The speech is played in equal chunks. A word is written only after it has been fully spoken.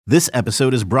This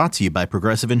episode is brought to you by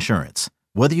Progressive Insurance.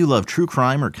 Whether you love true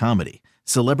crime or comedy,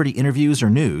 celebrity interviews or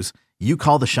news, you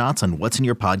call the shots on what's in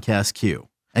your podcast queue.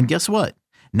 And guess what?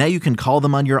 Now you can call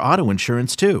them on your auto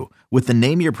insurance too with the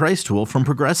Name Your Price tool from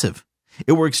Progressive.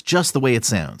 It works just the way it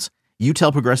sounds. You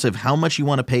tell Progressive how much you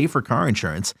want to pay for car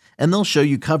insurance, and they'll show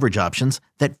you coverage options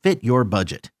that fit your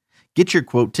budget. Get your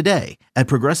quote today at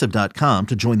Progressive.com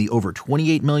to join the over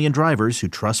 28 million drivers who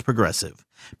trust Progressive.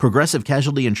 Progressive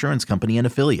Casualty Insurance Company and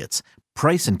Affiliates.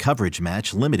 Price and coverage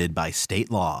match limited by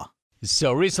state law.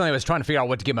 So recently I was trying to figure out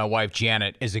what to give my wife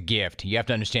Janet as a gift. You have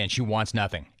to understand, she wants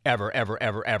nothing. Ever.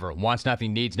 Wants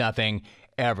nothing, needs nothing,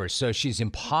 ever. So she's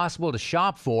impossible to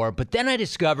shop for. But then I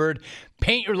discovered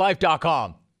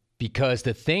paintyourlife.com, because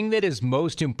the thing that is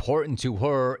most important to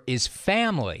her is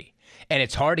family. And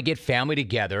it's hard to get family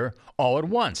together all at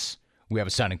once. We have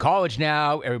a son in college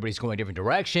now. Everybody's going different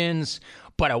directions.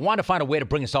 But I want to find a way to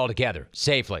bring us all together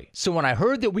safely. So when I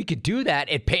heard that we could do that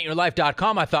at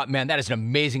paintyourlife.com, I thought, man, that is an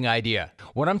amazing idea.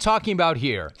 What I'm talking about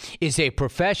here is a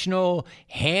professional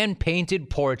hand-painted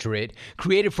portrait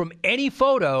created from any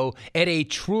photo at a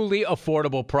truly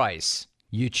affordable price.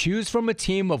 You choose from a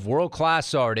team of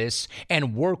world-class artists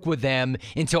and work with them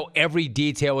until every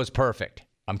detail is perfect.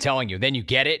 I'm telling you, then you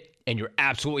get it and you're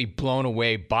absolutely blown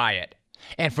away by it.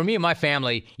 And for me and my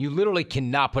family, you literally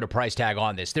cannot put a price tag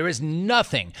on this. There is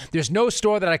nothing. There's no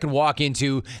store that I can walk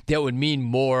into that would mean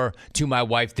more to my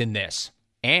wife than this.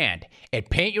 And at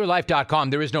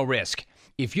paintyourlife.com, there is no risk.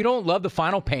 If you don't love the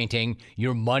final painting,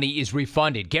 your money is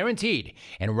refunded, guaranteed.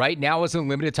 And right now is a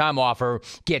limited time offer.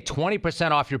 Get 20%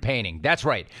 off your painting. That's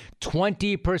right,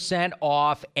 20%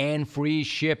 off and free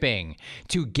shipping.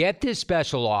 To get this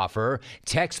special offer,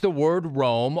 text the word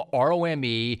Rome,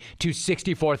 R-O-M-E, to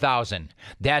 64,000.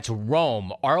 That's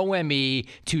Rome, R-O-M-E,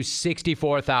 to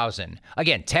 64,000.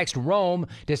 Again, text Rome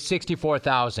to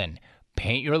 64,000.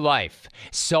 Paint your life.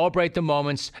 Celebrate the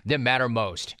moments that matter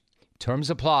most. Terms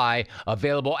apply.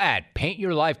 Available at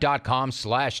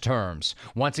paintyourlife.com/terms.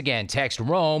 Once again, text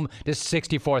Rome to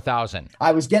 64,000.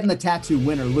 I was getting the tattoo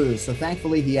win or lose, so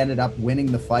thankfully he ended up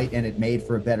winning the fight and it made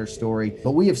for a better story.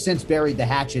 But we have since buried the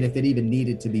hatchet if it even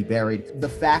needed to be buried. The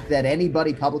fact that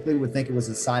anybody publicly would think it was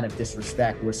a sign of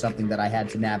disrespect was something that I had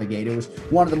to navigate. It was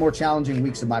one of the more challenging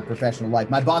weeks of my professional life.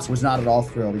 My boss was not at all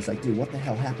thrilled. He's like, dude, what the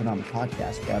hell happened on the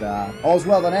podcast? But all's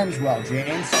well that ends well,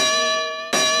 James.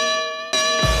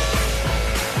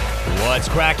 What's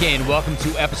cracking? Welcome to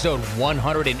episode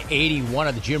 181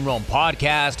 of the Jim Rome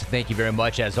Podcast. Thank you very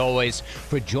much, as always,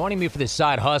 for joining me for this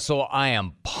side hustle. I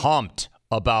am pumped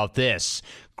about this.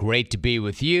 Great to be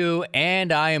with you,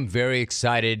 and I am very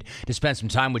excited to spend some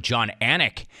time with Jon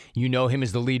Anik. You know him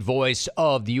as the lead voice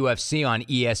of the UFC on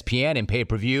ESPN and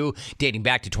pay-per-view dating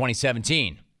back to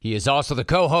 2017. He is also the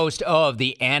co-host of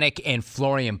the Anik and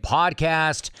Florian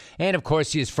podcast. And of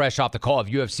course, he is fresh off the call of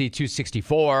UFC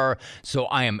 264. So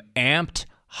I am amped,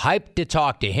 hyped to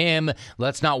talk to him.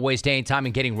 Let's not waste any time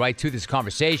in getting right to this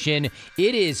conversation.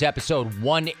 It is episode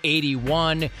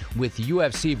 181 with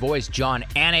UFC voice Jon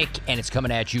Anik, and it's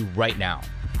coming at you right now.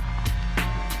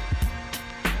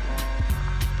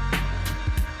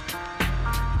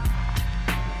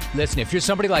 Listen, if you're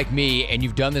somebody like me and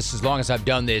you've done this as long as I've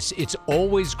done this, it's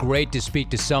always great to speak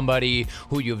to somebody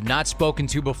who you've not spoken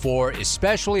to before,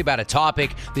 especially about a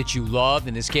topic that you love,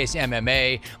 in this case,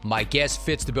 MMA. My guest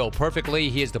fits the bill perfectly.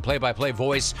 He is the play-by-play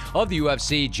voice of the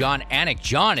UFC, Jon Anik.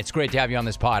 Jon, it's great to have you on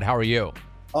this pod. How are you?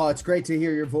 Oh, it's great to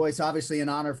hear your voice. Obviously an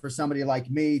honor for somebody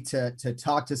like me to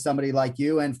talk to somebody like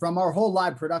you. And from our whole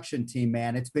live production team,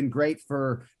 man, it's been great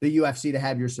for the UFC to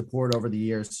have your support over the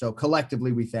years. So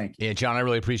collectively, we thank you. Yeah, Jon, I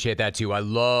really appreciate that too. I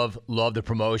love the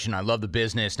promotion. I love the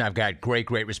business. And I've got great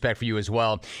respect for you as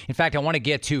well. In fact, I want to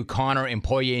get to Conor and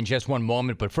Poirier in just one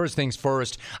moment. But first things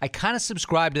first, I kind of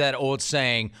subscribe to that old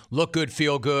saying, look good,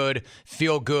 feel good,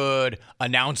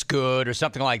 announce good, or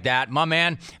something like that. My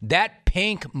man, that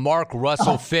pink Mark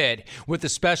Russell fit with the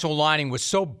special lining was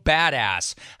so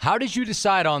badass. How did you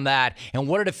decide on that, and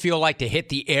what did it feel like to hit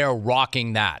the air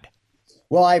rocking that?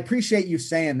 Well, I appreciate you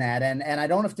saying that, and I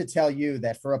don't have to tell you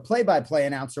that for a play-by-play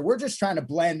announcer, we're just trying to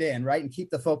blend in, right, and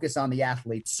keep the focus on the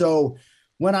athlete. So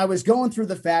when I was going through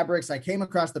the fabrics, I came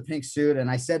across the pink suit and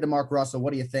I said to Mark Russell,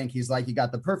 what do you think? He's like, you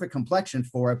got the perfect complexion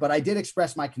for it. But I did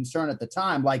express my concern at the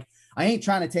time. Like, I ain't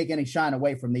trying to take any shine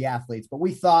away from the athletes, but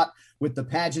we thought with the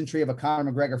pageantry of a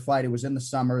Conor McGregor fight, it was in the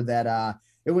summer, that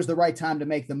it was the right time to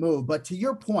make the move. But to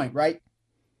your point, right,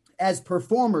 as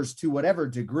performers to whatever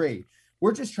degree,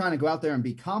 we're just trying to go out there and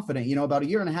be confident. You know, about a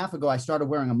year and a half ago, I started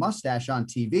wearing a mustache on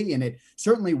TV, and it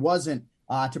certainly wasn't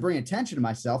to bring attention to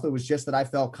myself. It was just that I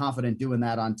felt confident doing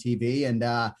that on TV. And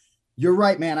You're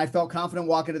right, man. I felt confident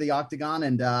walking to the octagon,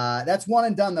 and that's one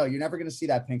and done, though. You're never going to see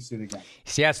that pink suit again.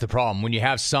 See, that's the problem. When you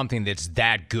have something that's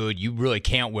that good, you really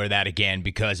can't wear that again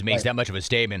because it makes that much of a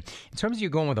statement. In terms of you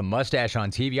going with a mustache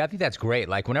on TV, I think that's great.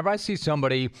 Like, whenever I see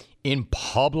somebody in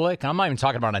public, I'm not even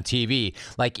talking about on TV,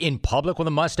 like in public with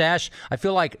a mustache, I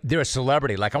feel like they're a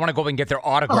celebrity. Like, I want to go over and get their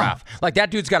autograph. Like,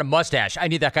 that dude's got a mustache. I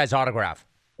need that guy's autograph.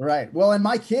 Right. Well, and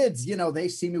my kids, they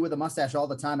see me with a mustache all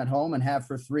the time at home and have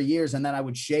for 3 years. And then I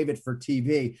would shave it for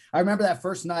TV. I remember that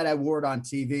first night I wore it on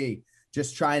TV,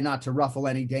 just trying not to ruffle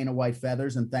any Dana White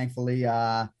feathers. And thankfully,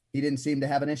 he didn't seem to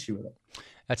have an issue with it.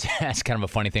 That's kind of a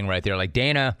funny thing right there. Like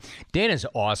Dana's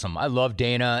awesome. I love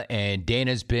Dana, and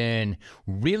Dana's been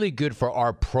really good for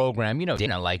our program.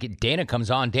 Dana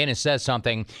comes on, Dana says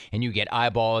something, and you get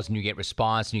eyeballs, and you get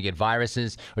response, and you get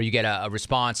viruses, or you get a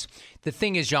response. The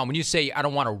thing is, Jon, when you say, I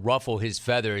don't want to ruffle his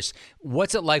feathers,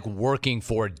 what's it like working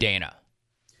for Dana?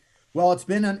 Well, it's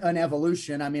been an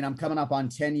evolution. I mean, I'm coming up on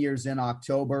 10 years in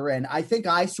October, and I think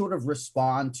I sort of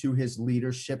respond to his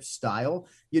leadership style.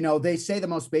 They say the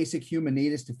most basic human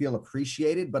need is to feel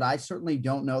appreciated, but I certainly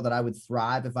don't know that I would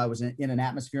thrive if I was in an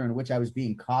atmosphere in which I was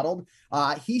being coddled.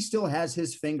 He still has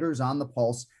his fingers on the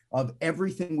pulse of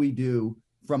everything we do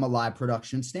from a live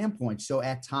production standpoint. So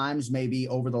at times, maybe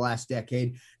over the last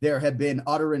decade, there have been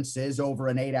utterances over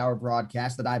an 8-hour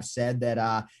broadcast that I've said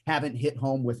that haven't hit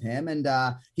home with him. And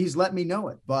he's let me know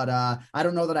it. But I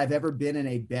don't know that I've ever been in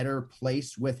a better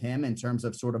place with him in terms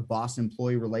of sort of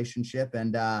boss-employee relationship.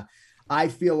 And I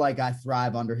feel like I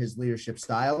thrive under his leadership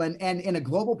style. And in a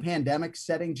global pandemic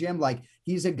setting, Jim, like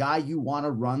he's a guy you want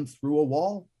to run through a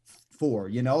wall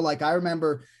for, like I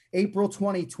remember April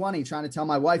 2020, trying to tell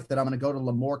my wife that I'm going to go to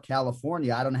Lemoore,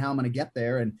 California. I don't know how I'm going to get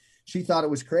there. And she thought it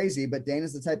was crazy, but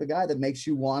Dana's the type of guy that makes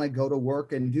you want to go to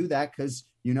work and do that because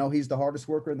he's the hardest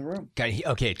worker in the room.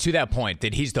 Okay, to that point,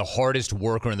 that he's the hardest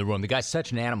worker in the room. The guy's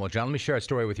such an animal. Jon, let me share a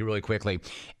story with you really quickly.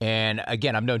 And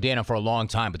again, I've known Dana for a long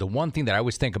time, but the one thing that I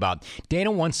always think about, Dana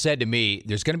once said to me,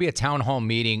 there's going to be a town hall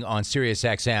meeting on Sirius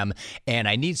XM, and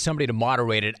I need somebody to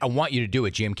moderate it. I want you to do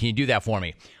it, Jim. Can you do that for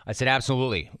me? I said,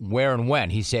 absolutely. Where and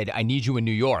when? He said, I need you in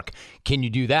New York. Can you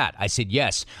do that? I said,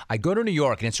 yes. I go to New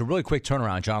York, and it's a really quick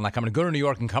turnaround, Jon. Like, I'm going to go to New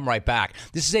York and come right back.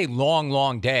 This is a long,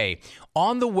 long day.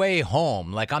 On the way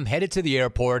home, like I'm headed to the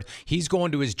airport, he's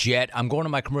going to his jet, I'm going to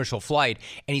my commercial flight,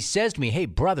 and he says to me, hey,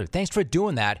 brother, thanks for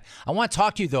doing that. I want to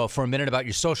talk to you, though, for a minute about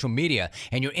your social media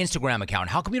and your Instagram account.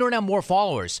 How come you don't have more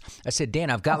followers? I said, Dan,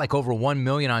 I've got like over 1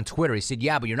 million on Twitter. He said,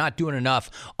 yeah, but you're not doing enough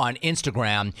on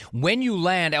Instagram. When you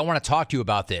land, I want to talk to you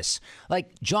about this.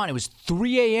 Like, Jon, it was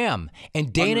 3 a.m.,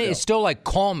 and Dana is still like,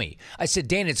 call me. I said,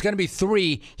 Dana, it's going to be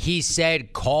 3. He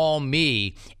said, call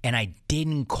me, and I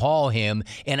didn't call him,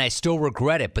 and I still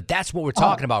regret it. But that's what we're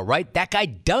talking about, right? That guy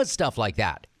does stuff like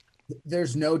that.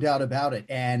 There's no doubt about it.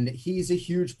 And he's a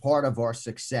huge part of our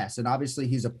success. And obviously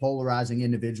he's a polarizing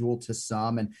individual to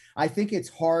some. And I think it's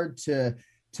hard to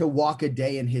walk a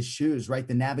day in his shoes, right?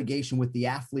 The navigation with the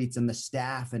athletes and the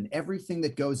staff and everything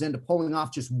that goes into pulling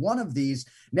off just one of these,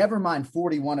 never mind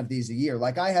 41 of these a year.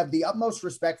 Like I have the utmost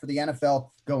respect for the NFL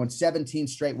going 17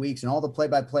 straight weeks and all the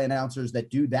play-by-play announcers that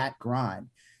do that grind.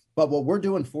 But what we're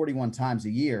doing 41 times a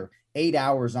year, 8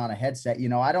 hours on a headset,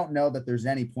 I don't know that there's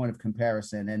any point of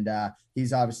comparison. And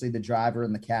he's obviously the driver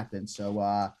and the captain.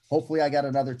 So hopefully I got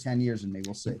another 10 years in me.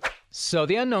 We'll see. So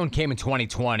the unknown came in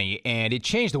 2020, and it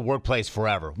changed the workplace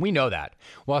forever. We know that.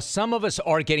 While some of us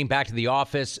are getting back to the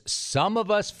office, some of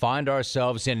us find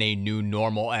ourselves in a new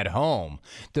normal at home.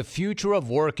 The future of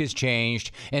work has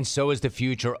changed, and so is the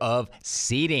future of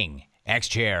seating.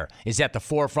 X-Chair is at the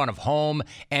forefront of home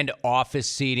and office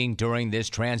seating during this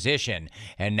transition.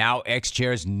 And now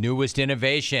X-Chair's newest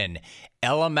innovation,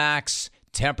 ELEMAX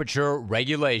temperature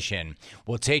regulation,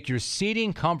 will take your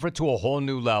seating comfort to a whole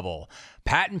new level.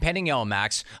 Patent-pending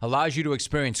ELEMAX allows you to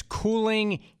experience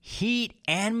cooling, heat,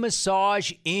 and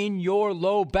massage in your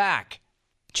low back.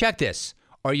 Check this.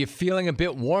 Are you feeling a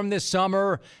bit warm this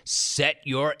summer? Set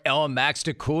your ELEMAX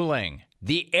to cooling.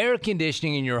 The air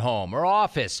conditioning in your home or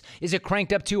office, is it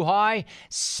cranked up too high?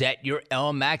 Set your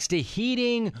ELEMAX to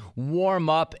heating, warm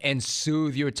up, and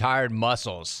soothe your tired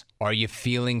muscles. Are you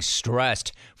feeling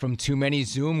stressed from too many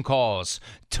Zoom calls?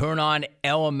 Turn on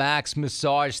ELEMAX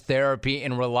massage therapy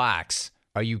and relax.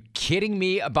 Are you kidding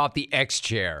me about the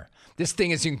X-Chair? This thing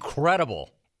is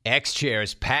incredible.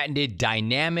 X-Chair's patented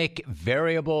dynamic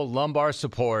variable lumbar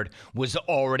support was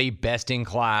already best in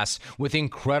class with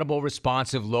incredible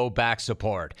responsive low back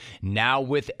support. Now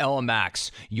with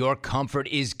ELEMAX, your comfort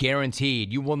is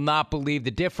guaranteed. You will not believe the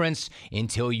difference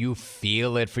until you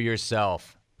feel it for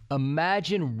yourself.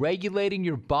 Imagine regulating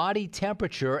your body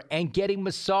temperature and getting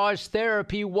massage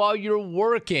therapy while you're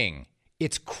working.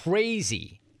 It's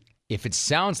crazy. If it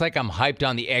sounds like I'm hyped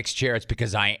on the X Chair, it's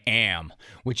because I am.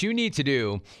 What you need to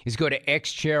do is go to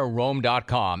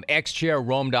xchairrome.com,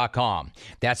 xchairrome.com.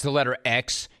 That's the letter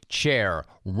X,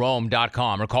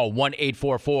 chairrome.com, or call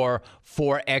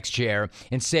 1-844-4XChair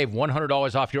and save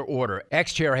 $100 off your order.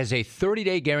 X-Chair has a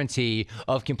 30-day guarantee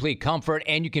of complete comfort,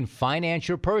 and you can finance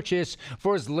your purchase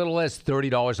for as little as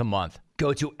 $30 a month.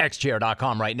 Go to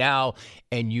xchair.com right now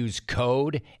and use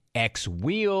code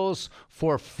XWheels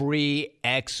for free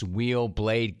X-Wheel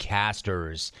blade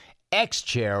casters.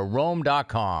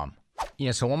 xchairrome.com.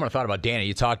 Yeah, so one more thought about Dana.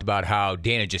 You talked about how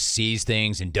Dana just sees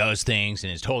things and does things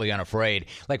and is totally unafraid.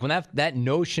 Like when that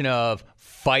notion of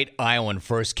Fight Island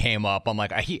first came up, I'm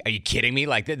like, are you kidding me?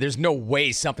 Like, there's no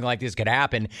way something like this could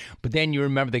happen. But then you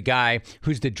remember the guy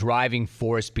who's the driving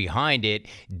force behind it,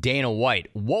 Dana White.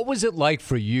 What was it like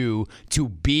for you to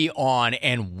be on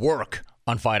and work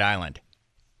on Fight Island?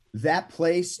 That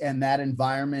place and that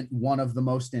environment, one of the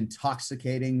most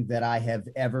intoxicating that I have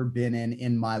ever been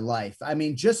in my life. I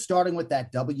mean, just starting with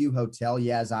that W Hotel,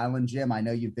 Yaz Island, Jim. I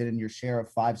know you've been in your share of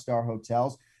 5-star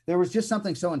hotels. There was just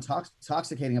something so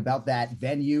intoxicating about that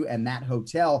venue and that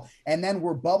hotel. And then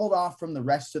we're bubbled off from the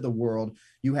rest of the world.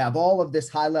 You have all of this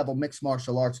high-level mixed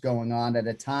martial arts going on at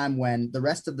a time when the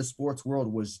rest of the sports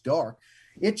world was dark.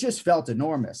 It just felt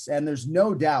enormous. And there's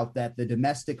no doubt that the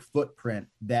domestic footprint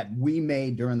that we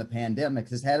made during the pandemic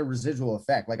has had a residual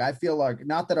effect. Like, I feel like,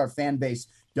 not that our fan base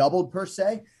doubled per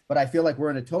se, but I feel like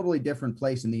we're in a totally different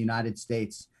place in the United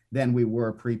States than we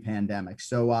were pre-pandemic.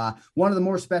 So one of the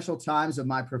more special times of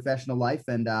my professional life.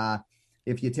 And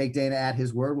if you take Dana at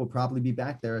his word, we'll probably be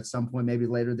back there at some point, maybe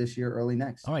later this year, early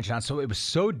next. All right, John. So it was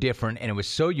so different and it was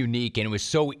so unique and it was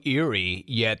so eerie,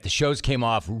 yet the shows came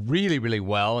off really, really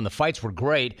well and the fights were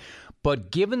great.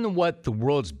 But given what the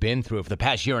world's been through for the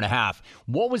past year and a half,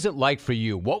 what was it like for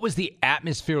you? What was the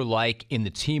atmosphere like in the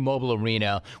T-Mobile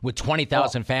Arena with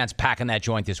 20,000 fans packing that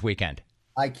joint this weekend?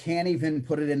 I can't even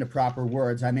put it into proper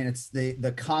words. I mean, it's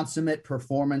the consummate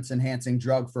performance enhancing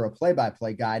drug for a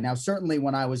play-by-play guy. Now, certainly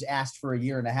when I was asked for a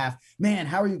year and a half, man,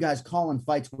 how are you guys calling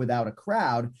fights without a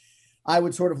crowd? I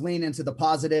would sort of lean into the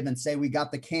positive and say, we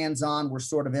got the cans on. We're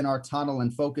sort of in our tunnel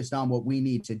and focused on what we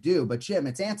need to do. But Jim,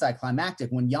 it's anticlimactic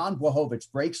when Jan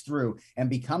Blachowicz breaks through and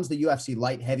becomes the UFC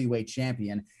light heavyweight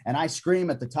champion. And I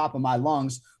scream at the top of my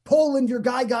lungs, Poland, your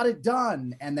guy got it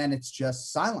done. And then it's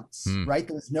just silence, right?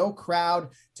 There's no crowd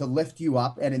to lift you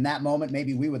up. And in that moment,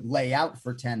 maybe we would lay out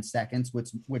for 10 seconds,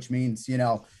 which means, you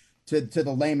know, to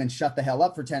the layman, shut the hell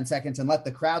up for 10 seconds and let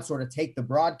the crowd sort of take the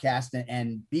broadcast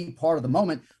and be part of the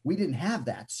moment. We didn't have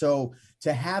that. So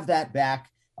to have that back,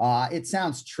 it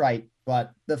sounds trite,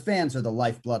 but the fans are the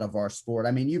lifeblood of our sport.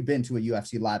 I mean, you've been to a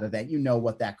UFC live event, you know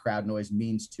what that crowd noise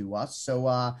means to us.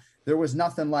 So there was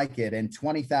nothing like it. And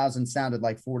 20,000 sounded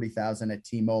like 40,000 at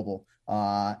T-Mobile.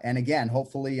 And again,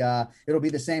 hopefully it'll be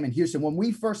the same in Houston. When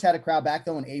we first had a crowd back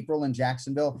though in April in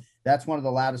Jacksonville, that's one of the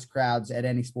loudest crowds at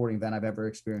any sporting event I've ever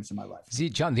experienced in my life. See,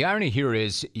 John, the irony here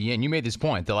is, and you made this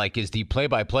point, that like, is the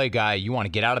play-by-play guy, you want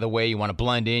to get out of the way, you want to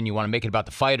blend in, you want to make it about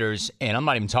the fighters, and I'm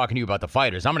not even talking to you about the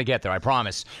fighters. I'm going to get there, I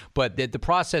promise. But the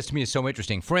process to me is so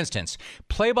interesting. For instance,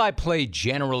 play-by-play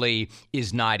generally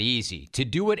is not easy. To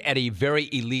do it at a very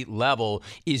elite level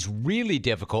is really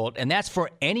difficult, and that's for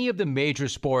any of the major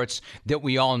sports that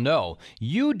we all know.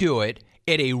 You do it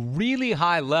at a really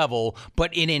high level,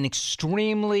 but in an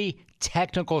extremely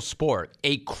technical sport,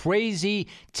 a crazy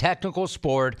technical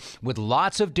sport with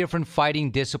lots of different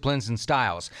fighting disciplines and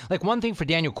styles. Like one thing for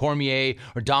Daniel Cormier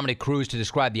or Dominic Cruz to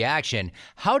describe the action,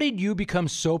 how did you become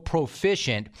so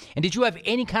proficient? And did you have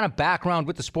any kind of background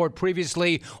with the sport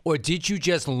previously, or did you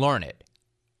just learn it?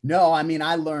 No, I mean,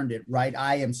 I learned it, right?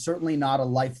 I am certainly not a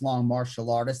lifelong martial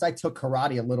artist. I took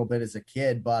karate a little bit as a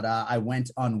kid, but I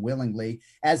went unwillingly.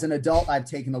 As an adult, I've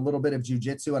taken a little bit of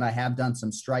jiu-jitsu and I have done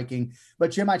some striking. But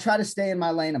Jim, I try to stay in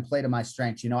my lane and play to my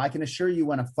strengths. You know, I can assure you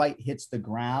when a fight hits the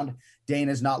ground,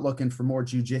 Dana's not looking for more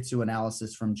jiu-jitsu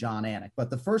analysis from Jon Anik. But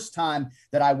the first time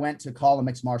that I went to call a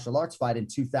mixed martial arts fight in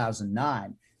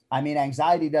 2009, I mean,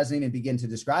 anxiety doesn't even begin to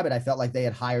describe it. I felt like they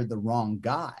had hired the wrong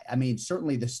guy. I mean,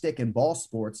 certainly the stick and ball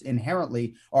sports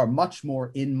inherently are much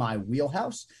more in my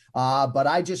wheelhouse. But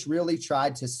I just really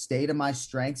tried to stay to my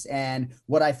strengths. And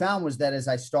what I found was that as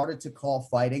I started to call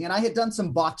fighting, and I had done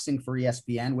some boxing for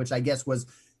ESPN, which I guess was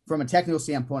from a technical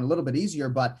standpoint a little bit easier,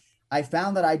 but I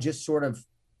found that I just sort of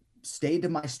stayed to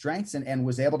my strengths and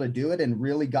was able to do it and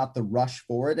really got the rush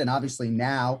for it. And obviously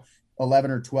now, 11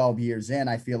 or 12 years in,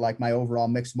 I feel like my overall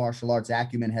mixed martial arts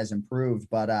acumen has improved.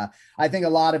 But I think a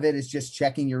lot of it is just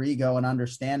checking your ego and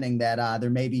understanding that there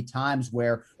may be times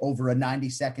where over a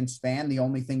 90-second span, the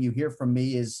only thing you hear from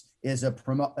me is a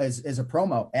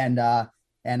promo,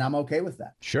 and I'm okay with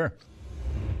that. Sure.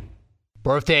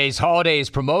 Birthdays,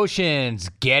 holidays, promotions,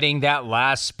 getting that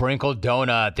last sprinkled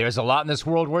donut. There's a lot in this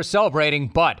world worth celebrating,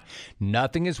 but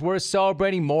nothing is worth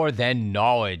celebrating more than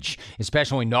knowledge,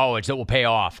 especially knowledge that will pay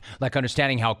off, like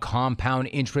understanding how compound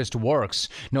interest works,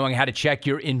 knowing how to check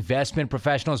your investment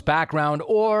professional's background,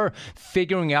 or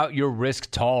figuring out your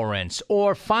risk tolerance,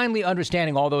 or finally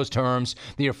understanding all those terms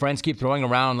that your friends keep throwing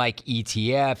around like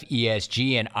ETF,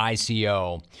 ESG, and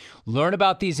ICO. Learn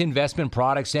about these investment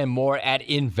products and more at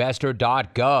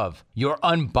investor.gov, your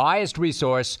unbiased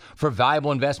resource for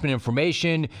valuable investment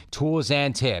information, tools,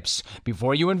 and tips.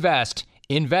 Before you invest,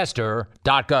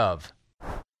 investor.gov.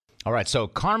 All right, so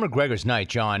Conor McGregor's night,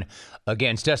 John,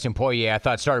 against Dustin Poirier, I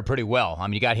thought started pretty well. I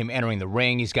mean, you got him entering the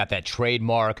ring. He's got that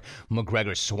trademark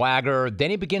McGregor swagger.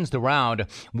 Then he begins the round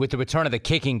with the return of the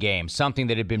kicking game, something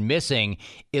that had been missing.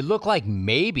 It looked like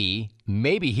maybe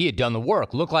he had done the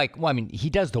work. Looked like, well, I mean, he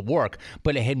does the work,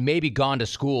 but it had maybe gone to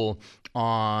school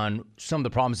on some of the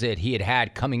problems that he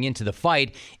had coming into the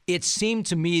fight. It seemed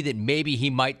to me that maybe he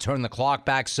might turn the clock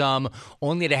back some,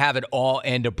 only to have it all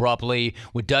end abruptly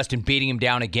with Dustin beating him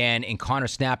down again and Conor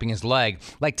snapping his leg.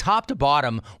 Like, top to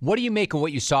bottom, what do you make of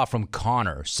what you saw from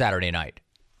Conor Saturday night?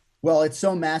 Well, it's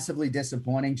so massively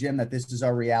disappointing, Jim, that this is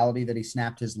our reality, that he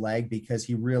snapped his leg, because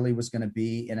he really was going to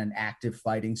be in an active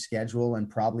fighting schedule and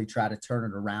probably try to turn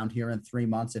it around here in 3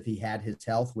 months if he had his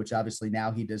health, which obviously now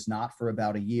he does not for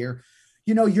about a year.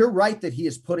 You know, you're right that he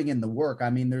is putting in the work. I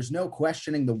mean, there's no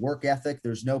questioning the work ethic.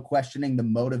 There's no questioning the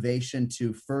motivation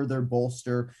to further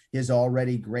bolster his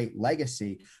already great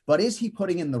legacy. But is he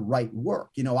putting in the right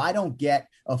work? You know, I don't get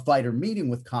a fighter meeting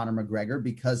with Conor McGregor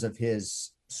because of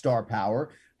his star power.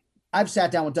 I've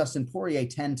sat down with Dustin Poirier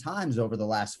 10 times over the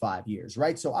last 5 years,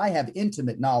 right? So I have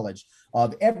intimate knowledge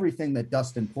of everything that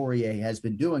Dustin Poirier has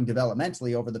been doing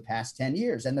developmentally over the past 10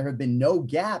 years. And there have been no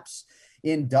gaps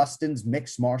in Dustin's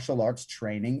mixed martial arts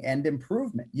training and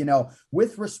improvement. You know,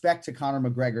 with respect to Conor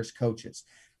McGregor's coaches,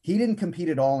 he didn't compete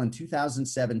at all in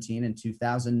 2017 and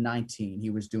 2019. He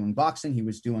was doing boxing. He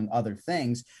was doing other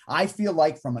things. I feel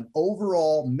like from an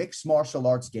overall mixed martial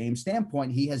arts game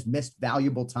standpoint, he has missed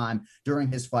valuable time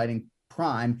during his fighting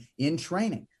prime in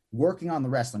training, working on the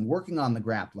wrestling, working on the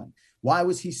grappling. Why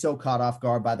was he so caught off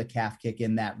guard by the calf kick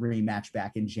in that rematch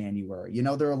back in January? You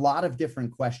know, there are a lot of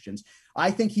different questions.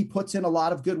 I think he puts in a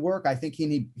lot of good work. I think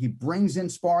he brings in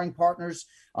sparring partners.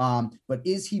 But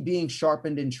is he being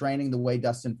sharpened in training the way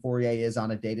Dustin Poirier is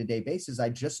on a day-to-day basis? I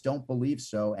just don't believe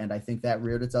so. And I think that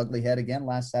reared its ugly head again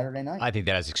last Saturday night. I think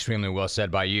that is extremely well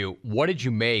said by you. What did you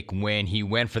make when he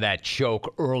went for that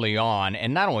choke early on?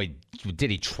 And not only did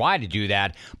he try to do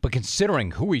that, but considering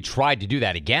who he tried to do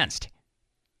that against.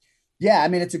 Yeah, I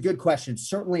mean, it's a good question.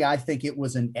 Certainly, I think it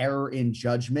was an error in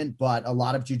judgment, but a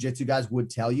lot of jiu-jitsu guys would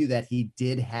tell you that he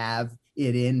did have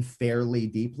it in fairly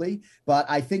deeply. But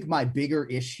I think my bigger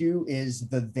issue is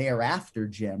the thereafter,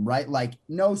 Jim, right? Like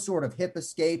no sort of hip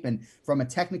escape. And from a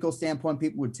technical standpoint,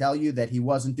 people would tell you that he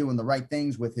wasn't doing the right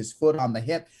things with his foot on the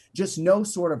hip, just no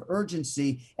sort of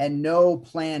urgency and no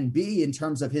plan B in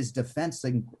terms of his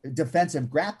defensive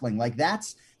grappling. Like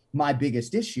that's my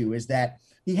biggest issue, is that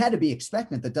he had to be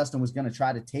expectant that Dustin was going to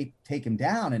try to take him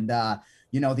down. And,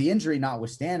 you know, the injury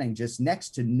notwithstanding, just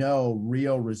next to no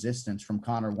real resistance from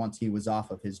Conor once he was off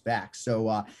of his back.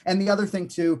 So, and the other thing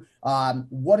too,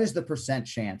 what is the percent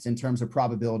chance in terms of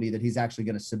probability that he's actually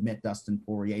going to submit Dustin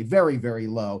Poirier? Very, very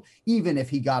low, even if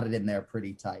he got it in there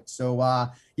pretty tight.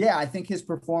 So, yeah, I think his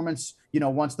performance, you know,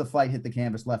 once the fight hit the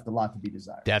canvas, left a lot to be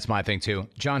desired. That's my thing too.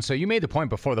 John, so you made the point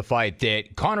before the fight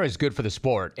that Conor is good for the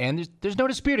sport, and there's no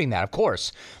disputing that, of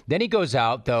course. Then he goes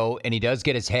out, though, and he does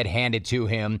get his head handed to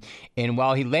him, and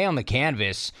while he lay on the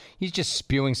canvas, he's just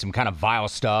spewing some kind of vile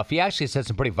stuff. He actually said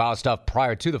some pretty vile stuff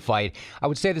prior to the fight. I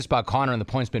would say this about Conor, and the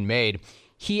point's been made.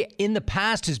 He, in the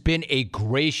past, has been a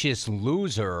gracious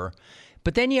loser.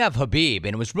 But then you have Khabib,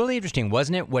 and it was really interesting,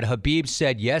 wasn't it, what Khabib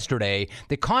said yesterday,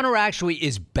 that Conor actually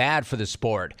is bad for the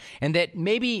sport, and that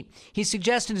maybe he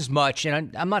suggested as much,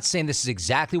 and I'm not saying this is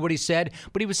exactly what he said,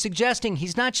 but he was suggesting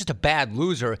he's not just a bad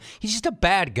loser, he's just a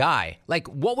bad guy. Like,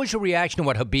 what was your reaction to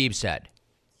what Khabib said?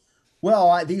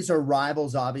 Well, these are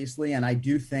rivals, obviously, and I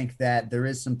do think that there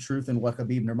is some truth in what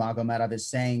Khabib Nurmagomedov is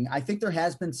saying. I think there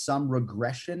has been some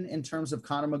regression in terms of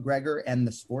Conor McGregor and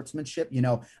the sportsmanship. You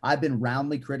know, I've been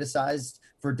roundly criticized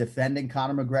for defending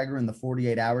Conor McGregor in the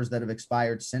 48 hours that have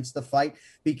expired since the fight,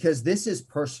 because this is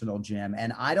personal, Jim,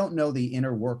 and I don't know the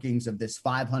inner workings of this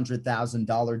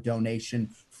 $500,000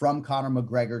 donation from Conor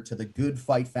McGregor to the Good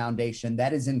Fight Foundation.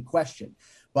 That is in question,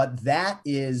 but that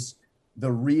is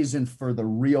the reason for the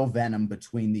real venom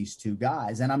between these two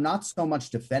guys. And I'm not so much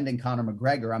defending Conor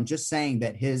McGregor. I'm just saying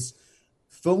that his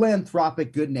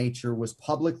philanthropic good nature was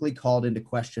publicly called into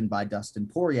question by Dustin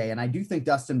Poirier. And I do think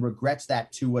Dustin regrets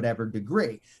that to whatever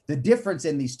degree. The difference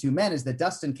in these two men is that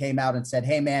Dustin came out and said,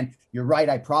 hey, man, you're right,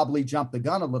 I probably jumped the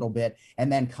gun a little bit. And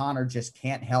then Conor just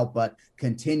can't help but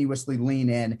continuously lean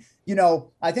in. You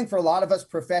know, I think for a lot of us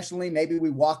professionally, maybe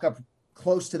we walk up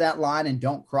close to that line and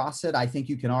don't cross it. I think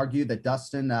you can argue that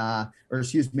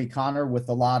Conor, with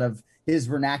a lot of his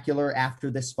vernacular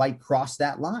after this fight, crossed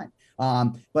that line.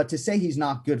 But to say he's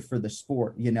not good for the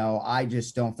sport, you know, I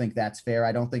just don't think that's fair.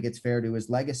 I don't think it's fair to his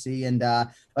legacy. And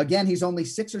again, he's only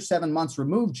 6 or 7 months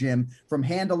removed, Jim, from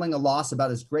handling a loss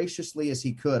about as graciously as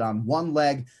he could, on one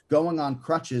leg, going on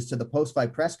crutches to the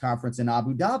post-fight press conference in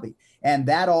Abu Dhabi. And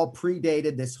that all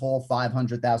predated this whole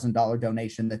 $500,000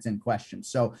 donation that's in question.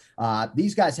 So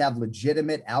these guys have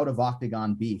legitimate out of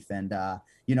octagon beef. And,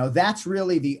 you know, that's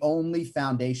really the only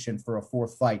foundation for a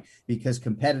fourth fight, because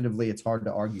competitively, it's hard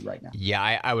to argue right now.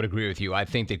 Yeah, I would agree with you. I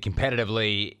think that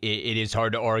competitively, it is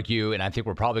hard to argue, and I think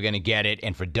we're probably going to get it.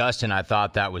 And for Dustin, I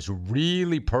thought that was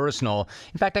really personal.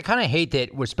 In fact, I kind of hate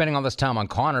that we're spending all this time on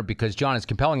Conor because, John, as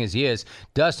compelling as he is,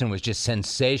 Dustin was just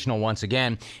sensational once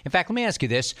again. In fact, let me ask you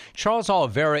this. Charles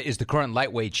Oliveira is the current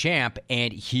lightweight champ,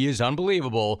 and he is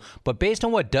unbelievable. But based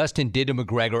on what Dustin did to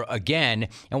McGregor again,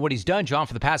 and what he's done, John,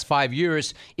 for the past 5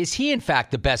 years, is he, in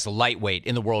fact, the best lightweight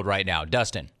in the world right now,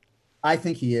 Dustin? I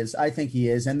think he is.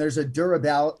 And there's a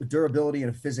durability and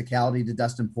a physicality to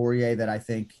Dustin Poirier that I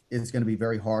think is going to be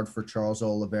very hard for Charles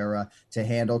Oliveira to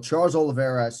handle. Charles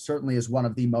Oliveira certainly is one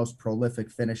of the most prolific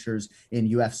finishers in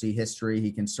UFC history.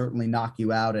 He can certainly knock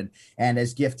you out and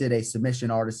as gifted a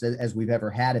submission artist as we've ever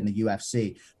had in the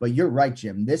UFC. But you're right,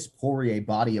 Jim. This Poirier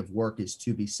body of work is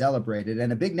to be celebrated.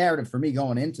 And a big narrative for me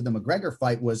going into the McGregor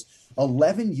fight was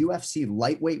 11 UFC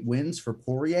lightweight wins for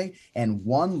Poirier and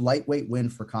 1 lightweight win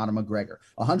for Conor McGregor.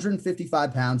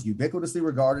 155 pounds, ubiquitously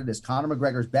regarded as Conor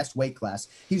McGregor's best weight class.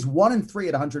 He's 1-3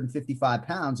 at 155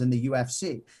 pounds in the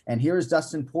UFC. And here is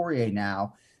Dustin Poirier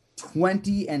now,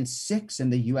 20-6 in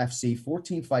the UFC,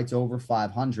 14 fights over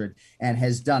 500, and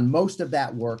has done most of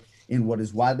that work in what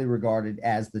is widely regarded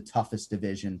as the toughest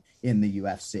division in the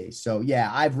UFC. So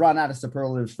yeah, I've run out of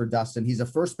superlatives for Dustin. He's a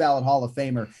first ballot Hall of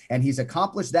Famer, and he's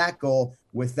accomplished that goal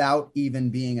without even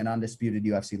being an undisputed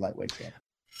UFC lightweight champion.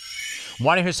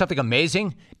 Want to hear something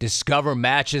amazing? Discover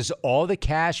matches all the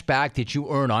cash back that you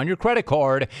earn on your credit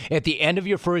card at the end of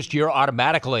your first year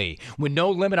automatically, with no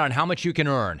limit on how much you can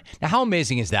earn. Now, how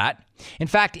amazing is that? In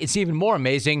fact, it's even more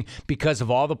amazing because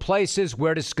of all the places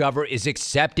where Discover is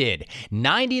accepted.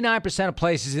 99% of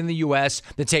places in the U.S.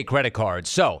 that take credit cards.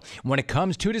 So, when it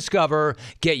comes to Discover,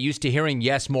 get used to hearing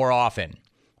yes more often.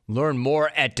 Learn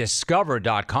more at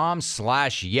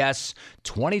discover.com/yes.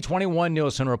 2021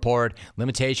 Nielsen Report.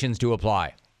 Limitations do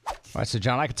apply. All right, so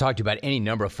John, I could talk to you about any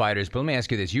number of fighters, but let me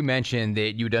ask you this. You mentioned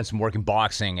that you've done some work in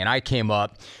boxing, and I came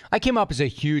up as a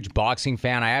huge boxing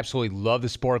fan. I absolutely loved the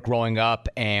sport growing up,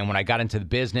 and when I got into the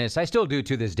business, I still do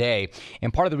to this day.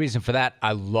 And part of the reason for that,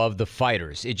 I love the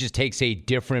fighters. It just takes a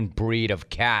different breed of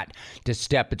cat to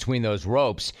step between those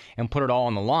ropes and put it all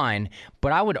on the line.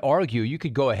 But I would argue you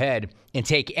could go ahead and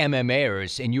take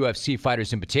MMAers and UFC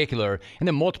fighters in particular, and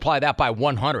then multiply that by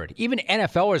 100. Even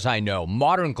NFLers I know,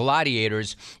 modern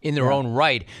gladiators in their own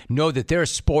right, know that their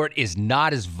sport is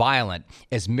not as violent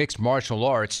as mixed martial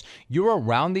arts. You're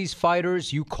around these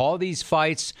fighters, you call these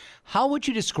fights. How would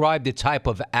you describe the type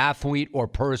of athlete or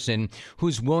person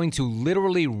who's willing to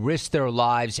literally risk their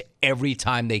lives every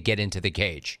time they get into the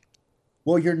cage?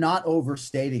 Well, you're not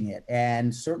overstating it.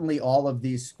 And certainly all of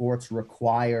these sports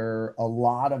require a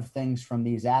lot of things from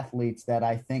these athletes that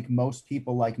I think most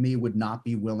people like me would not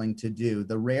be willing to do.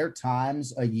 The rare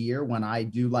times a year when I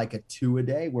do like a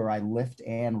 2-a-day where I lift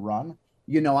and run,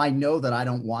 I know that I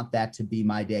don't want that to be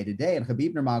my day to day. And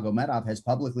Khabib Nurmagomedov has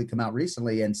publicly come out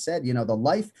recently and said, the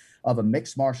life of a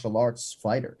mixed martial arts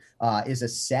fighter is a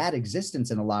sad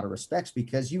existence in a lot of respects,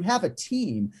 because you have a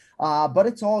team, but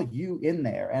it's all you in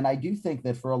there. And I do think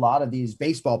that for a lot of these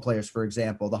baseball players, for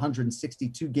example, the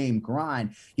 162 game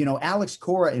grind, Alex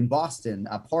Cora in Boston,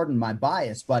 pardon my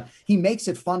bias, but he makes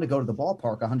it fun to go to the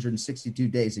ballpark 162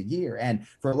 days a year. And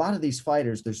for a lot of these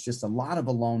fighters, there's just a lot of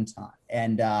alone time.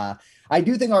 And I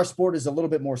do think our sport is a little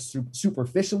bit more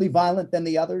superficially violent than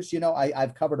the others.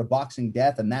 I've covered a boxing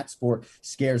death, and that sport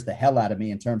scares the hell out of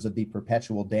me in terms of the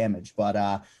perpetual damage.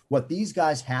 But what these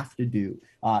guys have to do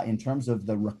in terms of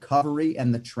the recovery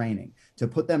and the training to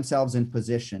put themselves in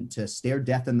position to stare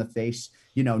death in the face,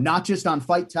 not just on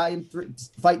fight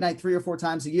night 3 or 4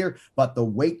 times a year, but the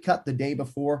weight cut the day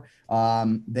before.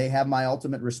 They have my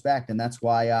ultimate respect. And that's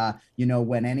why,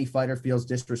 when any fighter feels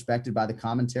disrespected by the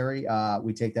commentary,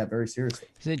 we take that very seriously.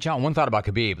 John, one thought about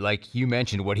Khabib, like you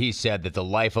mentioned what he said, that the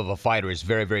life of a fighter is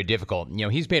very, very difficult.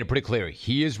 He's made it pretty clear.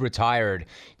 He is retired.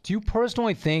 Do you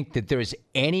personally think that there's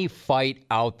any fight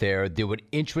out there that would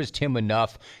interest him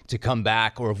enough to come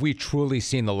back, or have we truly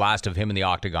seen the last of him in the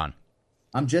octagon?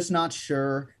 I'm just not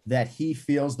sure that he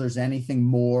feels there's anything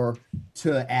more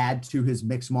to add to his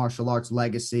mixed martial arts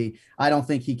legacy. I don't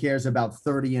think he cares about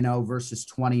 30-0 versus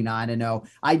 29-0.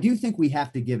 I do think we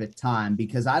have to give it time,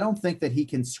 because I don't think that he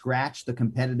can scratch the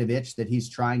competitive itch that he's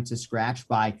trying to scratch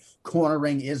by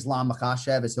cornering Islam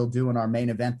Makhachev, as he'll do in our main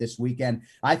event this weekend.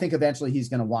 I think eventually he's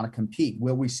going to want to compete.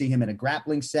 Will we see him in a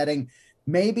grappling setting?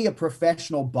 Maybe a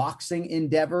professional boxing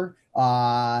endeavor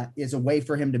is a way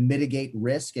for him to mitigate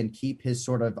risk and keep his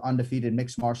sort of undefeated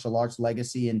mixed martial arts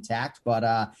legacy intact.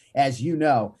 But as you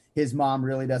know, his mom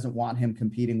really doesn't want him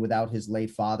competing without his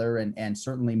late father. And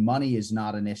certainly money is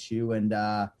not an issue. And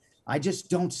I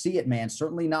just don't see it, man.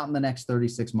 Certainly not in the next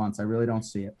 36 months. I really don't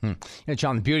see it.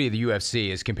 John, the beauty of the UFC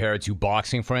is, compared to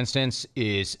boxing, for instance,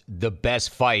 is the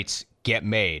best fights get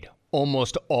made.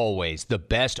 Almost always. The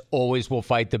best always will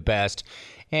fight the best.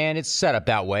 And it's set up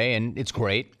that way, and it's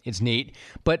great. It's neat.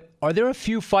 But are there a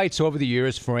few fights over the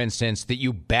years, for instance, that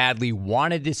you badly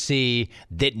wanted to see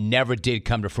that never did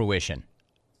come to fruition?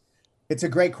 It's a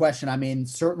great question. I mean,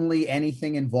 certainly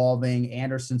anything involving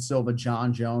Anderson Silva,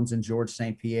 John Jones, and George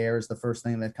St. Pierre is the first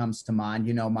thing that comes to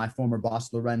mind. My former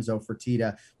boss, Lorenzo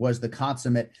Fertitta, was the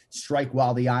consummate strike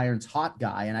while the iron's hot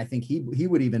guy. And I think he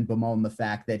would even bemoan the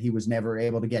fact that he was never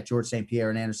able to get George St. Pierre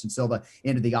and Anderson Silva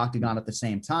into the octagon at the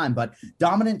same time. But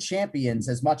dominant champions,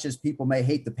 as much as people may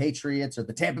hate the Patriots or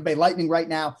the Tampa Bay Lightning right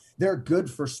now, they're good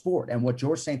for sport. And what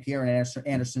George St. Pierre and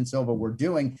Anderson Silva were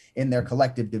doing in their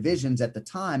collective divisions at the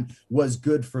time was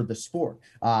good for the sport.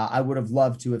 I would have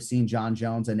loved to have seen John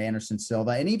Jones and Anderson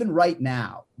Silva. And even right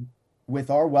now,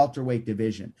 with our welterweight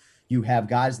division, you have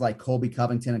guys like Colby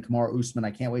Covington and Kamaru Usman.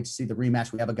 I can't wait to see the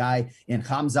rematch. We have a guy in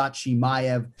Khamzat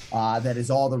Chimaev that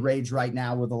is all the rage right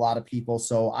now with a lot of people.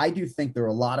 So I do think there are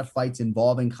a lot of fights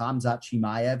involving Khamzat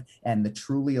Chimaev and the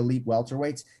truly elite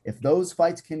welterweights. If those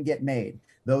fights can get made,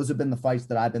 those have been the fights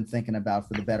that I've been thinking about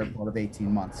for the better part of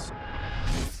 18 months.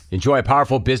 Enjoy a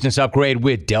powerful business upgrade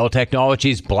with Dell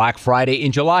Technologies Black Friday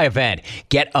in July event.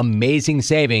 Get amazing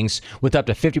savings with up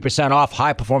to 50% off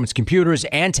high-performance computers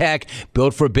and tech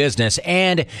built for business,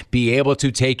 and be able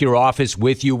to take your office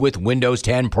with you with Windows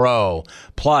 10 Pro.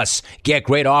 Plus, get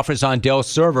great offers on Dell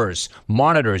servers,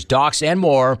 monitors, docks, and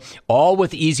more, all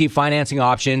with easy financing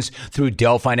options through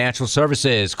Dell Financial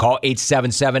Services. Call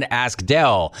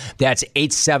 877-ASK-DELL. That's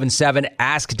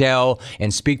 877-ASK-DELL,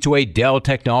 and speak to a Dell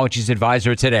Technologies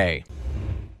advisor today.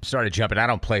 Started jumping. I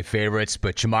don't play favorites,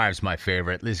 but Chimaev's my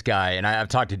favorite. This guy, and I've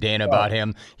talked to Dana about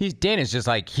him. Dana's just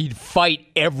like, he'd fight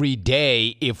every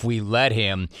day if we let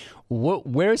him.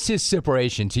 Where's his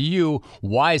separation? To you,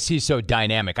 why is he so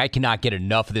dynamic? I cannot get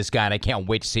enough of this guy, and I can't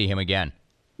wait to see him again.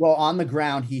 Well, on the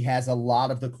ground, he has a lot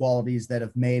of the qualities that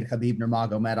have made Khabib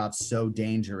Nurmagomedov so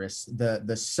dangerous.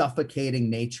 The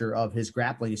suffocating nature of his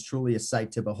grappling is truly a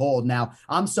sight to behold. Now,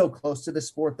 I'm so close to the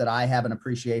sport that I have an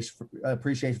appreciation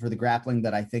for the grappling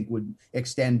that I think would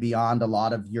extend beyond a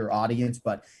lot of your audience,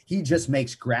 but he just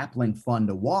makes grappling fun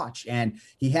to watch. And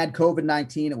he had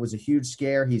COVID-19. It was a huge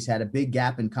scare. He's had a big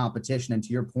gap in competition. And to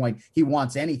your point, he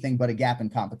wants anything but a gap in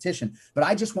competition. But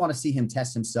I just want to see him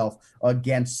test himself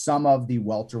against some of the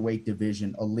welterweight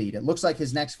division elite. It looks like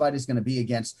his next fight is going to be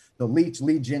against the Leech,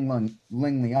 Li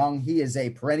Jingliang. He is a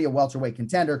perennial welterweight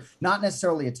contender, not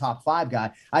necessarily a top 5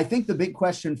 guy. I think the big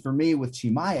question for me with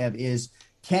Chimaev is,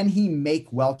 Can he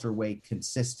make welterweight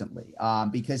consistently?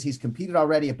 Because he's competed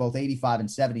already at both 85 and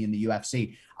 70 in the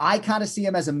UFC. I kind of see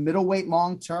him as a middleweight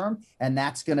long term, and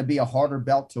that's going to be a harder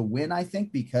belt to win, I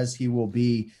think, because he will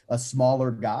be a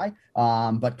smaller guy.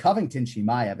 But Covington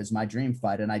Chimaev is my dream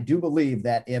fight, and I do believe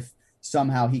that if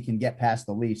somehow he can get past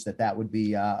the leash, that would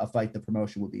be a fight the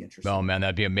promotion would be interested in. Oh, man,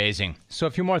 that'd be amazing. So a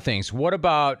few more things. What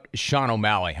about Sean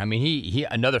O'Malley? I mean, he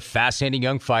another fascinating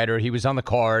young fighter. He was on the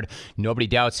card. Nobody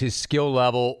doubts his skill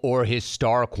level or his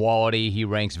star quality. He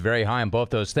ranks very high in both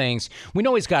those things. We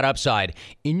know he's got upside.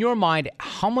 In your mind,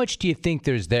 how much do you think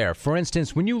there's there? For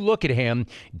instance, when you look at him,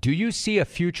 do you see a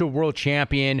future world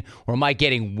champion, or am I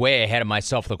getting way ahead of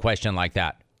myself with a question like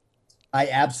that? I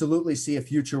absolutely see a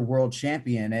future world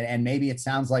champion, and maybe it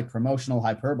sounds like promotional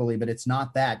hyperbole, but it's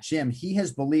not that. Jim, he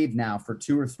has believed now for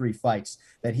 2 or 3 fights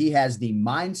that he has the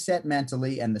mindset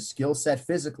mentally and the skill set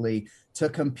physically to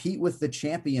compete with the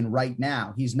champion right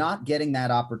now. He's not getting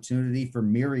that opportunity for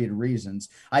myriad reasons.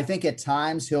 I think at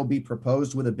times he'll be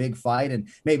proposed with a big fight and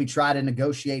maybe try to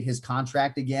negotiate his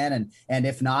contract again. And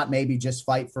if not, maybe just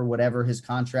fight for whatever his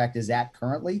contract is at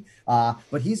currently.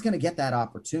 But he's going to get that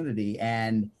opportunity.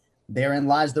 And therein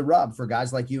lies the rub for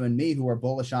guys like you and me who are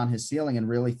bullish on his ceiling and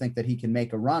really think that he can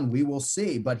make a run. We will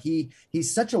see, but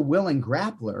he's such a willing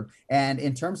grappler. And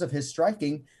in terms of his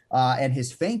striking and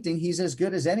his feinting, he's as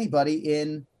good as anybody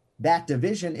in that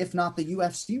division, if not the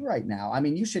UFC right now. I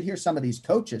mean, you should hear some of these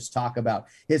coaches talk about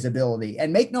his ability,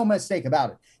 and make no mistake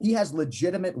about it. He has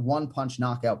legitimate one-punch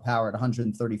knockout power at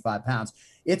 135 pounds.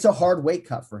 It's a hard weight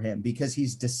cut for him because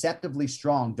he's deceptively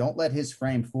strong. Don't let his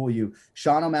frame fool you.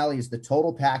 Sean O'Malley is the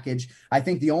total package. I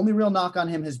think the only real knock on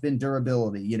him has been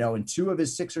durability. You know, in 2 of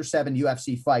his 6 or 7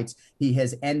 UFC fights, he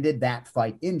has ended that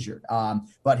fight injured.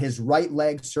 But his right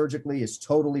leg surgically is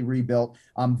totally rebuilt.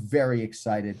 I'm very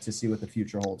excited to see what the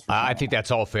future holds for him. I think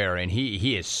that's all fair, and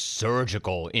he is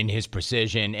surgical in his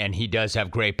precision, and he does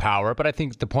have great power. But I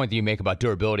think the point that you make about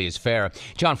durability is fair.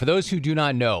 John, for those who do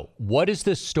not know, what is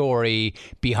the story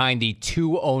behind the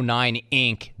 209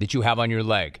 ink that you have on your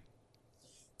leg?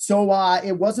 So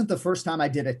it wasn't the first time I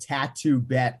did a tattoo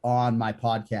bet on my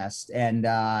podcast, and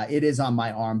it is on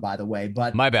my arm, by the way.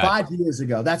 But my bad. 5 years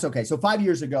ago, that's okay. So 5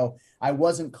 years ago, I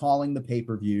wasn't calling the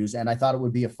pay-per-views, and I thought it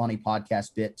would be a funny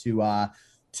podcast bit to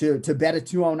bet a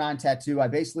 209 tattoo. I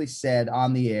basically said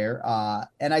on the air,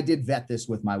 and I did vet this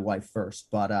with my wife first,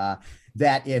 but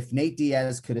that if Nate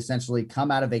Diaz could essentially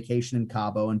come out of vacation in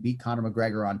Cabo and beat Conor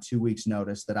McGregor on 2 weeks'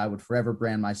 notice, that I would forever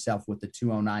brand myself with the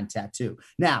 209 tattoo.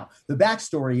 Now, the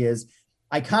backstory is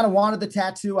I kind of wanted the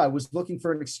tattoo. I was looking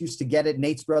for an excuse to get it.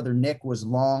 Nate's brother, Nick, was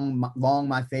long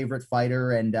my favorite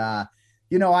fighter. And,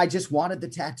 I just wanted the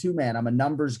tattoo, man. I'm a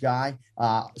numbers guy.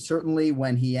 Certainly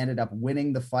when he ended up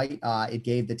winning the fight, it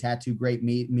gave the tattoo great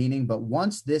meaning. But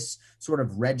once this sort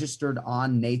of registered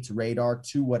on Nate's radar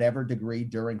to whatever degree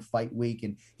during fight week,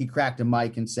 and he cracked a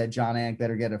mic and said, Jon Anik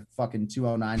better get a fucking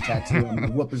 209 tattoo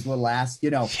and whoop his little ass.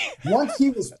 Once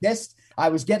he was pissed, I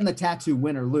was getting the tattoo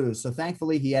win or lose. So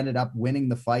thankfully he ended up winning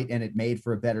the fight, and it made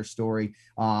for a better story.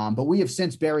 But we have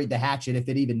since buried the hatchet, if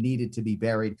it even needed to be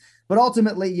buried. But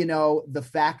ultimately, the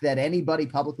fact that anybody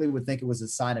publicly would think it was a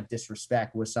sign of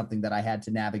disrespect was something that I had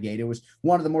to navigate. It was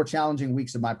one of the more challenging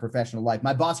weeks of my professional life.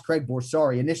 My boss, Craig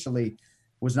Borsari, initially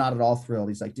was not at all thrilled.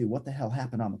 He's like, dude, what the hell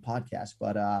happened on the podcast?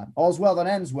 But all's well that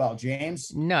ends well,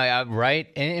 James. No, right.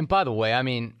 And by the way, I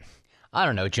mean, I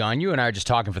don't know, John, you and I are just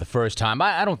talking for the first time.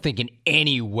 I don't think in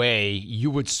any way you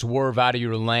would swerve out of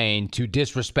your lane to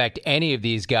disrespect any of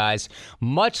these guys,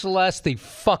 much less the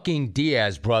fucking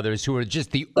Diaz brothers, who are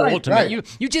just the ultimate. Right.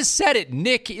 You just said it.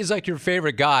 Nick is like your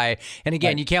favorite guy. And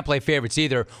again, you can't play favorites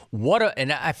either.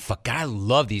 I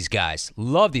love these guys.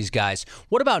 Love these guys.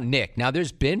 What about Nick? Now,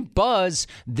 there's been buzz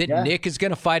that Nick is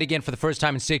going to fight again for the first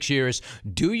time in 6 years.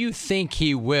 Do you think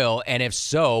he will? And if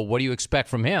so, what do you expect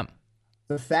from him?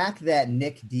 The fact that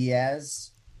Nick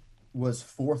Diaz was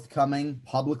forthcoming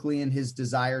publicly in his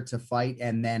desire to fight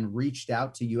and then reached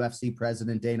out to UFC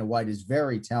President Dana White is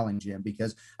very telling, Jim,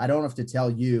 because I don't have to tell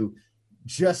you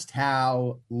just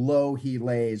how low he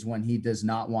lays when he does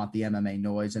not want the MMA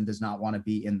noise and does not want to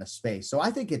be in the space. So I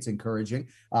think it's encouraging.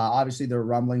 Obviously, there are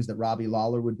rumblings that Robbie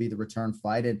Lawler would be the return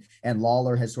fight, and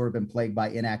Lawler has sort of been plagued by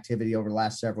inactivity over the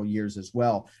last several years as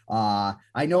well.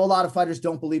 I know a lot of fighters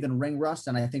don't believe in ring rust,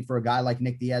 and I think for a guy like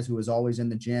Nick Diaz, who is always in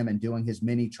the gym and doing his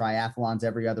mini triathlons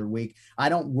every other week, I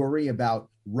don't worry about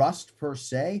rust per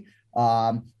se.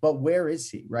 But where is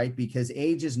he, right? Because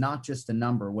age is not just a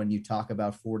number when you talk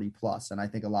about 40 plus. And I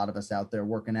think a lot of us out there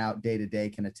working out day to day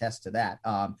can attest to that.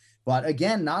 But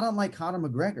again, not unlike Conor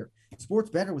McGregor, sport's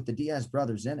better with the Diaz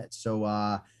brothers in it.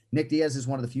 So, Nick Diaz is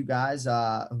one of the few guys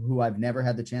who I've never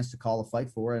had the chance to call a fight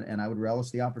for, and I would relish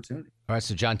the opportunity. All right,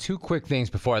 so Jon, two quick things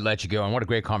before I let you go, and what a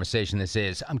great conversation this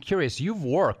is. I'm curious, you've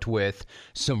worked with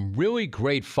some really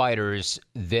great fighters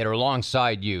that are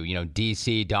alongside you,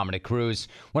 DC, Dominic Cruz,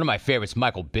 one of my favorites,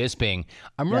 Michael Bisping.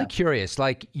 I'm really curious,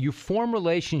 you form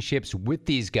relationships with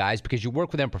these guys because you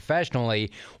work with them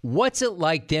professionally. What's it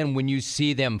like then when you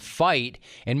see them fight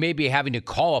and maybe having to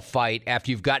call a fight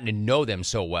after you've gotten to know them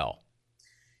so well?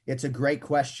 It's a great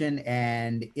question,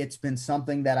 and it's been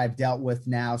something that I've dealt with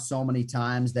now so many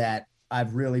times that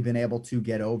I've really been able to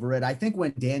get over it. I think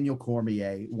when Daniel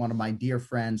Cormier, one of my dear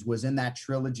friends, was in that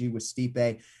trilogy with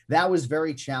Stipe, that was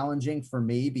very challenging for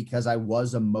me because I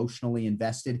was emotionally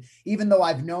invested. Even though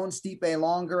I've known Stipe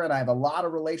longer and I have a lot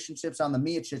of relationships on the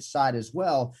Miocic side as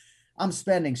well, I'm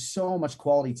spending so much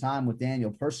quality time with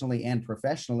Daniel personally and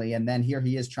professionally. And then here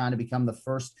he is trying to become the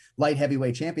first light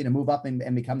heavyweight champion to move up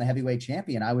and become the heavyweight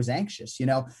champion. I was anxious,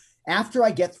 After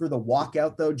I get through the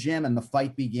walkout, though, Jim, and the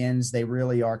fight begins, they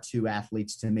really are two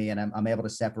athletes to me, and I'm able to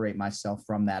separate myself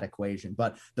from that equation.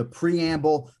 But the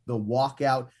preamble, the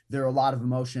walkout, there are a lot of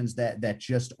emotions that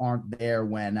just aren't there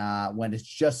when it's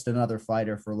just another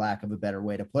fighter, for lack of a better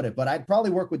way to put it. But I'd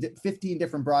probably work with 15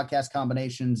 different broadcast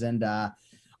combinations, and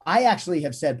I actually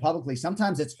have said publicly,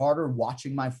 sometimes it's harder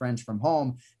watching my friends from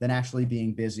home than actually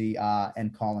being busy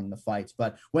and calling the fights.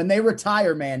 But when they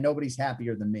retire, man, nobody's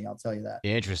happier than me. I'll tell you that.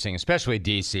 Interesting, especially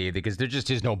DC, because there just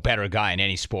is no better guy in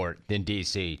any sport than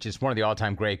DC. Just one of the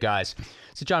all-time great guys.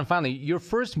 So, Jon, finally, your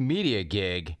first media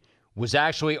gig was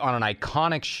actually on an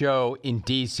iconic show in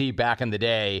DC back in the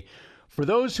day. For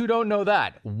those who don't know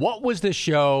that, what was the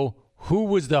show? Who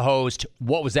was the host?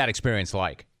 What was that experience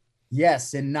like?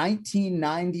 Yes, in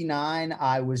 1999,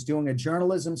 I was doing a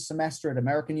journalism semester at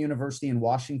American University in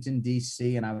Washington,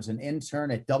 D.C., and I was an intern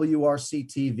at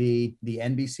WRC-TV, the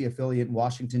NBC affiliate in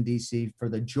Washington, D.C., for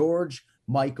the George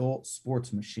Michael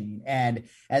Sports Machine. And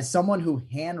as someone who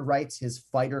handwrites his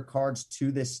fighter cards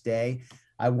to this day,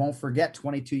 I won't forget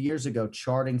 22 years ago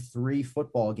charting 3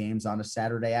 football games on a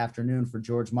Saturday afternoon for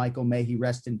George Michael. May he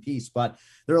rest in peace. But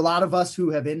there are a lot of us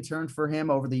who have interned for him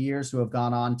over the years who have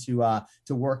gone on to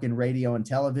work in radio and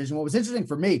television. What was interesting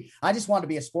for me, I just wanted to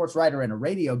be a sports writer and a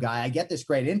radio guy. I get this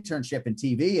great internship in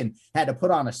TV and had to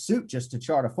put on a suit just to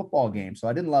chart a football game. So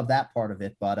I didn't love that part of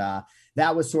it. But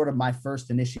that was sort of my first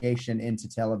initiation into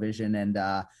television. And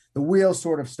the wheels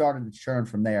sort of started to churn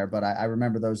from there, but I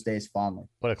remember those days fondly.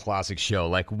 What a classic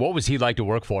show. What was he like to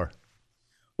work for?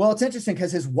 Well, it's interesting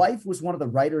because his wife was one of the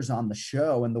writers on the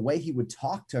show, and the way he would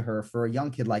talk to her for a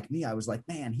young kid like me, I was like,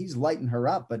 man, he's lighting her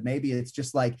up, but maybe it's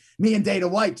just like me and Dana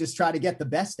White just try to get the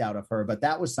best out of her. But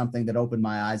that was something that opened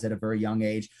my eyes at a very young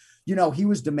age. He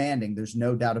was demanding. There's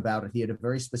no doubt about it. He had a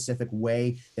very specific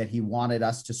way that he wanted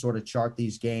us to sort of chart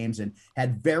these games and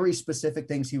had very specific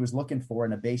things he was looking for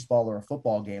in a baseball or a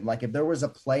football game. Like if there was a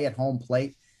play at home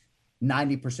plate,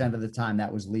 90% of the time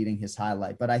that was leading his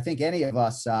highlight. But I think any of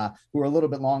us who are a little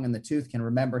bit long in the tooth can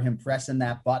remember him pressing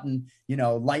that button,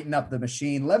 lighten up the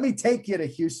machine. Let me take you to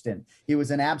Houston. He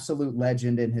was an absolute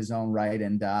legend in his own right.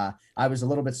 And I was a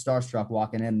little bit starstruck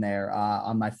walking in there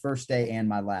on my first day and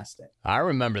my last day. I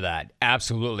remember that.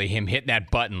 Absolutely. Him hitting that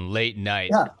button late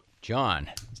night. Yeah. Jon,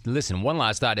 listen, one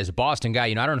last thought. As a Boston guy,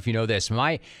 I don't know if you know this.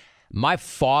 My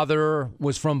father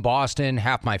was from Boston.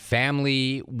 Half my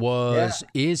family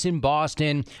is in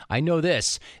Boston. I know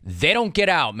this. They don't get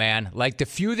out, man. Like the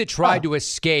few that tried to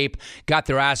escape got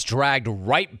their ass dragged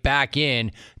right back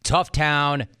in. Tough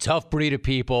town, tough breed of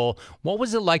people. What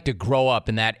was it like to grow up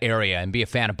in that area and be a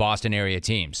fan of Boston area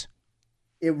teams?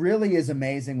 It really is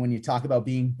amazing when you talk about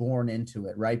being born into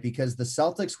it, right? Because the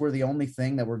Celtics were the only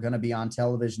thing that were going to be on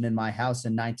television in my house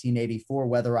in 1984,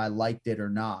 whether I liked it or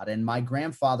not. And my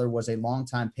grandfather was a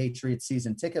longtime Patriots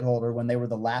season ticket holder when they were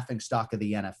the laughingstock of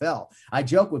the NFL. I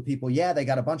joke with people, they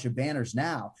got a bunch of banners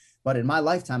now. But in my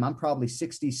lifetime, I'm probably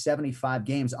 60, 75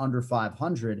 games under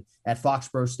 500 at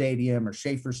Foxborough Stadium or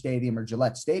Schaefer Stadium or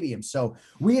Gillette Stadium. So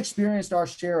we experienced our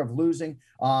share of losing.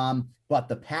 But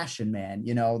the passion, man,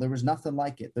 there was nothing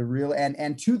like it. The real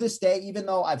and to this day, even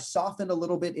though I've softened a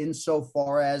little bit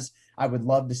insofar as I would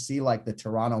love to see like the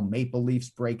Toronto Maple Leafs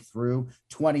break through.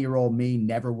 20-year-old me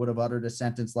never would have uttered a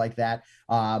sentence like that.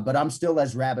 But I'm still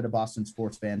as rabid a Boston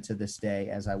sports fan to this day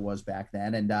as I was back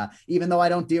then. And even though I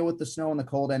don't deal with the snow and the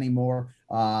cold anymore,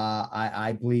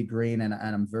 I bleed green, and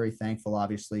I'm very thankful,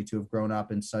 obviously, to have grown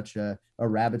up in such a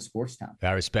rabid sports town.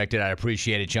 I respect it. I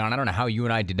appreciate it, Jon. I don't know how you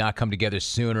and I did not come together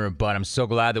sooner, but I'm so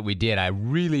glad that we did. I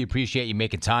really appreciate you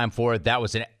making time for it. That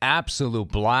was an absolute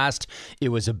blast. It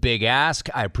was a big ask.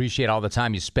 I appreciate all the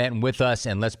time you spent with us,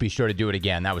 and let's be sure to do it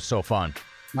again. That was so fun.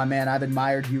 My man, I've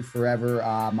admired you forever.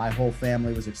 My whole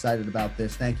family was excited about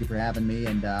this. Thank you for having me,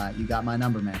 and you got my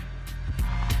number, man.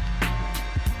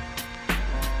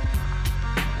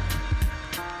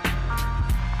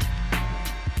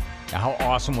 Now, how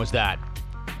awesome was that?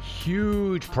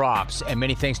 Huge props and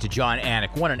many thanks to Jon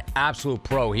Anik. What an absolute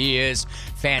pro he is.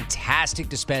 Fantastic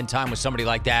to spend time with somebody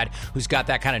like that who's got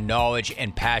that kind of knowledge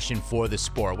and passion for the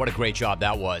sport. What a great job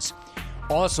that was.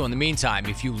 Also, in the meantime,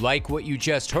 if you like what you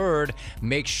just heard,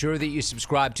 make sure that you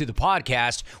subscribe to the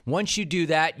podcast. Once you do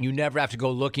that, you never have to go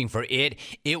looking for it.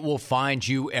 It will find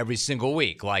you every single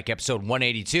week, like episode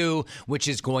 182, which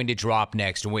is going to drop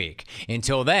next week.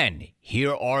 Until then,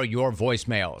 here are your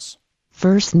voicemails.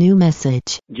 First new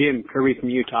message. Jim, Kirby from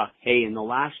Utah. Hey, in the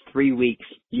last 3 weeks,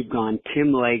 you've gone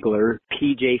Tim Legler,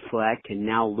 PJ Fleck, and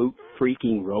now Luke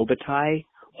freaking Robitaille.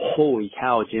 Holy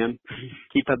cow, Jim.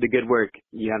 Keep up the good work.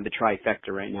 You have the trifecta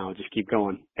right now. Just keep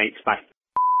going. Thanks. Bye.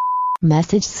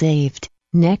 Message saved.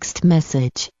 Next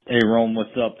message. Hey, Rome,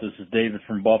 what's up? This is David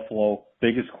from Buffalo.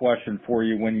 Biggest question for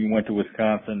you when you went to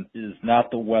Wisconsin is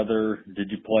not the weather. Did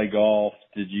you play golf?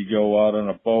 Did you go out on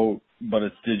a boat? But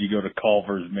it's did you go to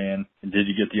Culver's, man? And did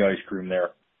you get the ice cream there?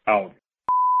 Out.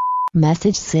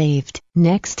 Message saved.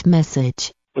 Next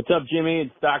message. What's up, Jimmy?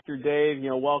 It's Dr. Dave.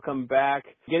 Welcome back.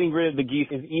 Getting rid of the geese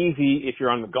is easy if you're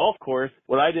on the golf course.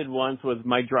 What I did once was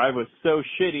my drive was so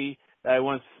shitty that I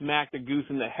once smacked a goose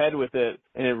in the head with it,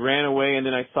 and it ran away, and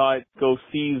then I saw it go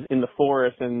seize in the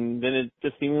forest, and then it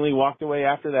just seemingly walked away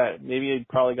after that. Maybe it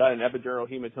probably got an epidural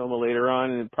hematoma later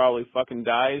on, and it probably fucking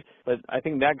died, but I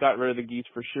think that got rid of the geese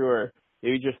for sure.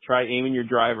 Maybe just try aiming your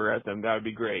driver at them. That would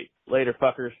be great. Later,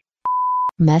 fuckers.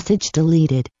 Message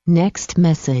deleted. Next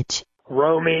message.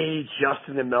 Romy,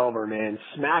 Justin, and Melbourne, man.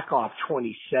 Smack Off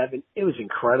 27. It was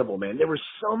incredible, man. There were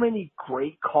so many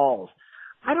great calls.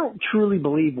 I don't truly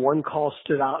believe one call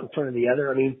stood out in front of the other.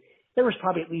 I mean, there was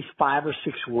probably at least 5 or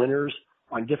 6 winners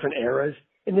on different eras.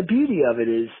 And the beauty of it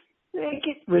is,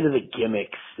 get rid of the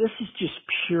gimmicks. This is just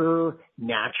pure,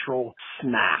 natural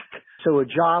smack. So a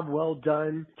job well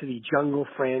done to the Jungle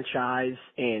franchise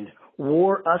and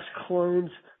War Us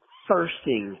clones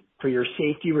thirsting for your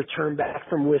safety return back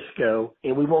from Wisco,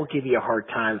 and we won't give you a hard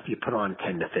time if you put on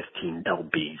 10 to 15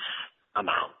 LBs. I'm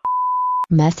out.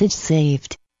 Message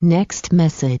saved. Next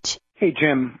message. Hey,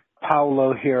 Jim.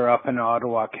 Paolo here up in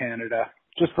Ottawa, Canada.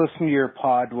 Just listen to your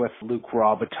pod with Luke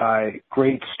Robitaille.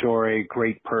 Great story,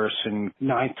 great person,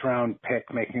 9th round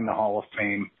pick making the Hall of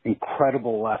Fame.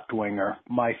 Incredible left winger.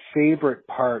 My favorite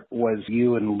part was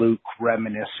you and Luke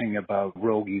reminiscing about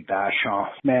Rogie Vachon.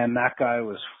 Man, that guy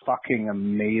was fucking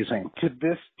amazing. To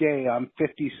this day, I'm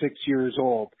 56 years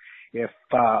old. If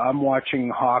I'm watching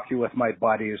hockey with my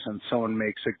buddies and someone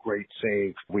makes a great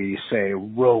save, we say,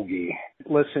 Rogie.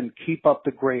 Listen, keep up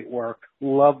the great work.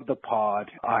 Love the pod.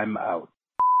 I'm out.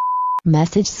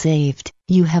 Message saved.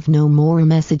 You have no more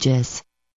messages.